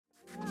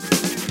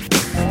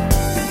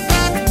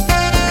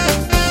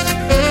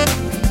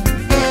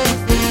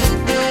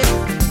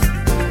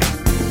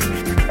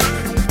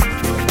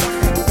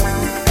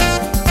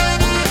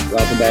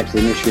back to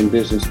the Michigan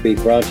Business Beat,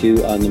 brought to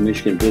you on the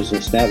Michigan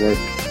Business Network.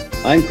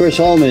 I'm Chris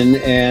Holman,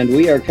 and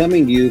we are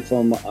coming to you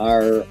from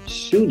our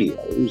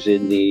studios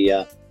in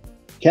the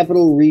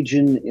Capital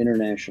Region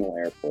International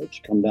Airport.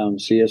 Come down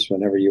and see us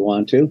whenever you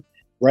want to.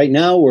 Right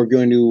now, we're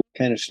going to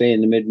kind of stay in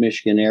the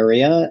mid-Michigan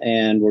area,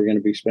 and we're going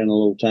to be spending a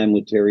little time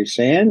with Teri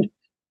Sand,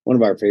 one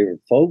of our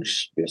favorite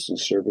folks,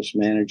 business service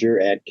manager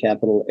at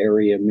Capital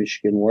Area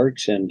Michigan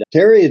Works. And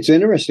Teri, it's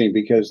interesting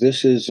because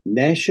this is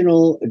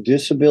National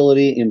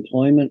Disability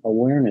Employment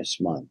Awareness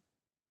Month.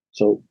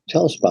 So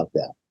tell us about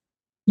that.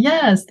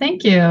 Yes,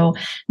 thank you.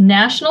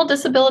 National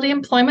Disability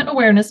Employment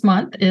Awareness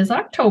Month is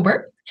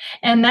October,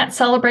 and that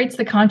celebrates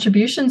the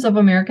contributions of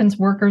Americans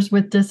workers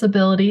with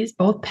disabilities,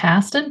 both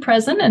past and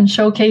present, and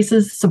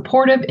showcases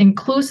supportive,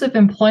 inclusive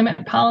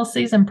employment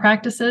policies and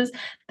practices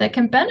that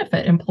can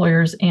benefit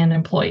employers and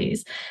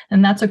employees.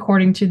 And that's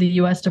according to the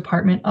U.S.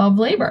 Department of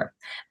Labor.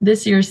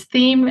 This year's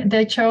theme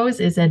they chose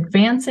is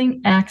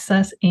Advancing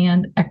Access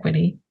and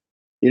Equity.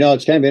 You know,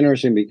 it's kind of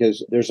interesting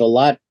because there's a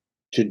lot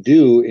to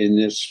do in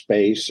this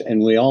space,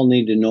 and we all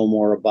need to know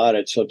more about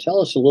it. So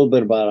tell us a little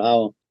bit about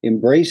how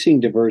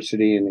embracing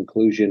diversity and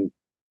inclusion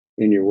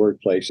in your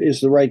workplace is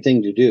the right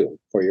thing to do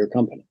for your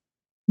company.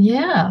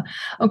 Yeah.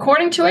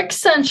 According to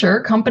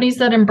Accenture, companies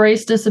that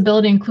embrace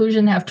disability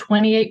inclusion have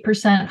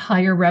 28%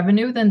 higher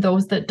revenue than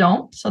those that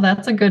don't. So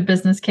that's a good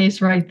business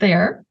case right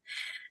there.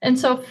 And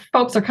so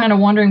folks are kind of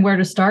wondering where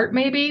to start.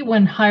 Maybe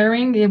when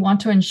hiring, they want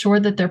to ensure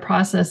that their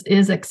process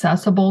is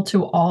accessible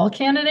to all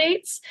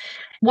candidates.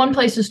 One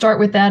place to start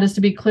with that is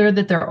to be clear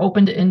that they're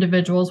open to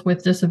individuals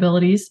with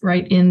disabilities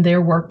right in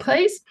their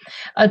workplace.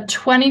 A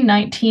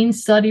 2019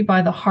 study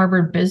by the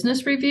Harvard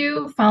Business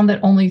Review found that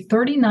only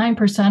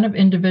 39% of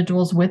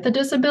individuals with a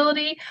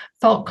disability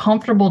felt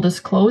comfortable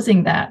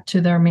disclosing that to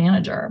their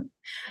manager.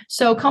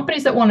 So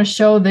companies that want to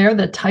show they're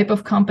the type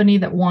of company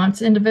that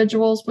wants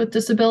individuals with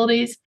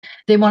disabilities,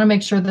 they want to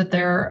make sure that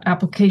their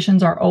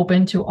applications are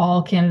open to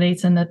all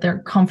candidates and that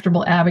they're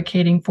comfortable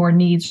advocating for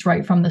needs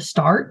right from the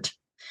start.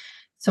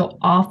 So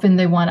often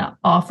they want to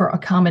offer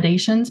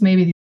accommodations,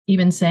 maybe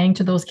even saying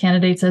to those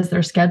candidates as they're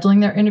scheduling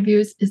their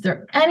interviews, is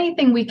there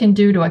anything we can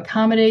do to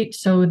accommodate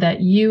so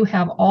that you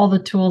have all the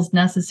tools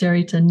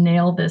necessary to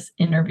nail this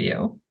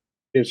interview?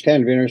 It's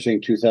kind of interesting.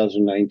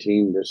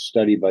 2019, this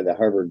study by the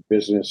Harvard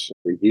Business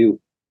Review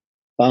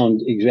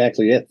found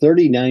exactly that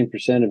 39%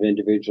 of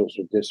individuals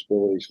with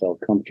disabilities felt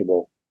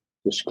comfortable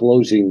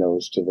disclosing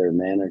those to their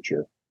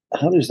manager.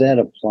 How does that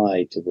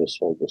apply to this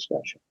whole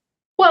discussion?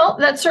 Well,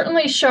 that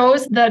certainly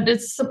shows that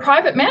it's a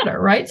private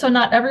matter, right? So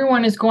not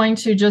everyone is going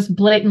to just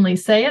blatantly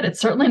say it. It's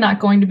certainly not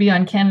going to be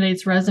on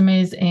candidates'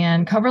 resumes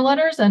and cover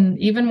letters. And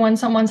even when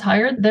someone's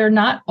hired, they're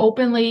not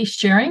openly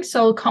sharing.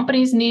 So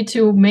companies need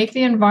to make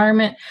the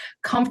environment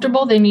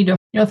comfortable. They need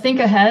to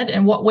think ahead.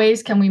 In what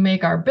ways can we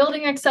make our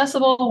building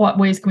accessible? What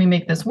ways can we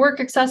make this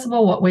work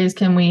accessible? What ways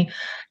can we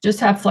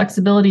just have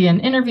flexibility in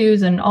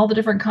interviews and all the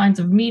different kinds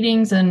of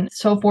meetings and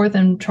so forth,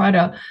 and try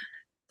to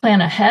plan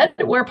ahead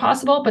where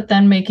possible, but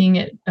then making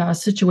it a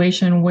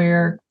situation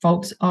where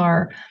folks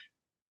are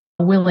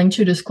willing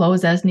to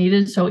disclose as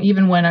needed. So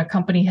even when a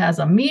company has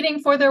a meeting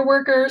for their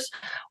workers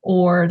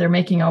or they're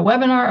making a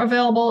webinar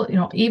available,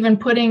 even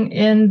putting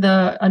in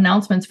the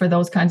announcements for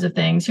those kinds of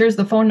things. Here's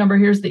the phone number,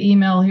 here's the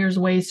email, here's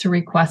ways to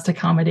request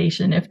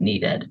accommodation if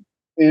needed.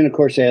 And of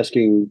course,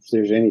 asking if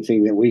there's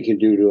anything that we can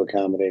do to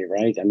accommodate,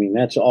 right? I mean,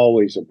 that's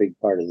always a big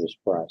part of this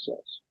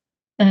process.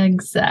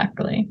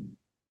 Exactly.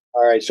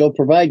 All right. So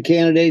provide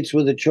candidates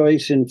with a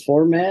choice in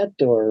format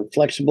or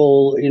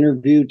flexible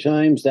interview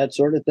times, that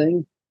sort of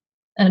thing.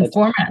 And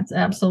formats,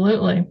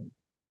 absolutely.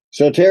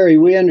 So,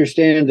 Teri, we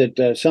understand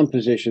that some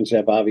positions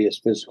have obvious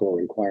physical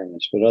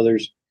requirements, but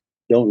others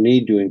don't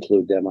need to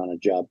include them on a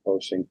job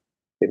posting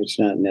if it's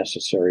not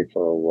necessary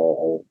for a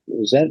role.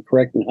 Is that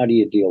correct? And how do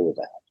you deal with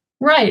that?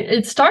 Right.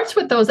 It starts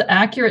with those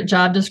accurate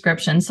job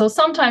descriptions. So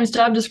sometimes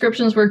job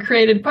descriptions were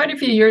created quite a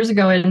few years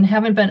ago and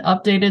haven't been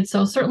updated.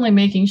 So certainly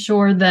making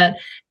sure that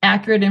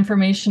accurate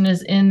information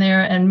is in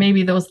there, and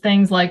maybe those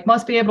things like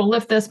must be able to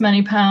lift this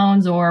many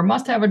pounds or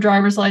must have a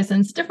driver's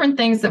license, different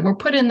things that were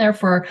put in there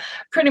for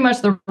pretty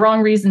much the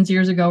wrong reasons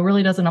years ago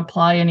really doesn't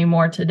apply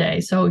anymore today.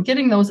 So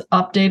getting those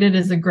updated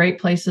is a great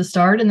place to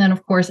start. And then,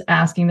 of course,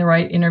 asking the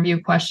right interview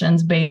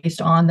questions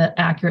based on the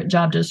accurate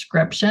job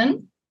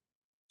description.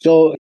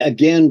 So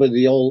again, with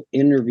the old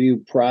interview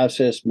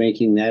process,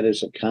 making that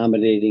as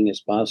accommodating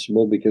as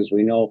possible, because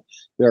we know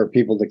there are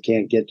people that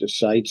can't get to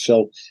site.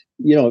 So,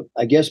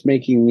 I guess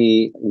making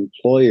the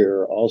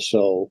employer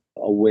also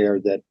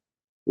aware that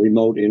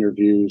remote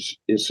interviews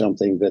is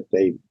something that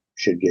they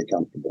should get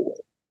comfortable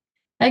with.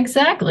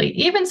 Exactly.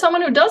 Even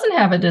someone who doesn't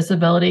have a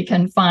disability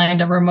can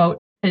find a remote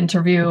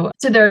interview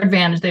to their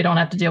advantage. They don't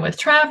have to deal with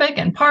traffic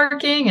and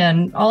parking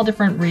and all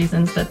different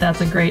reasons. That's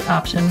a great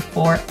option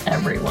for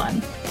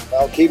everyone.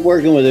 Well, keep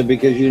working with it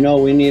because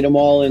we need them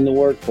all in the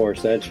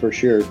workforce, that's for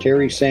sure.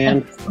 Teri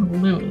Sand,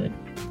 absolutely,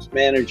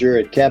 manager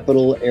at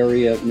Capital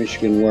Area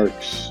Michigan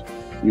Works.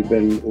 You've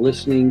been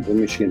listening to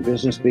Michigan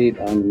Business Beat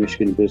on the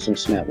Michigan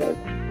Business Network.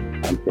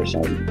 I'm Chris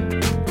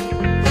Holman.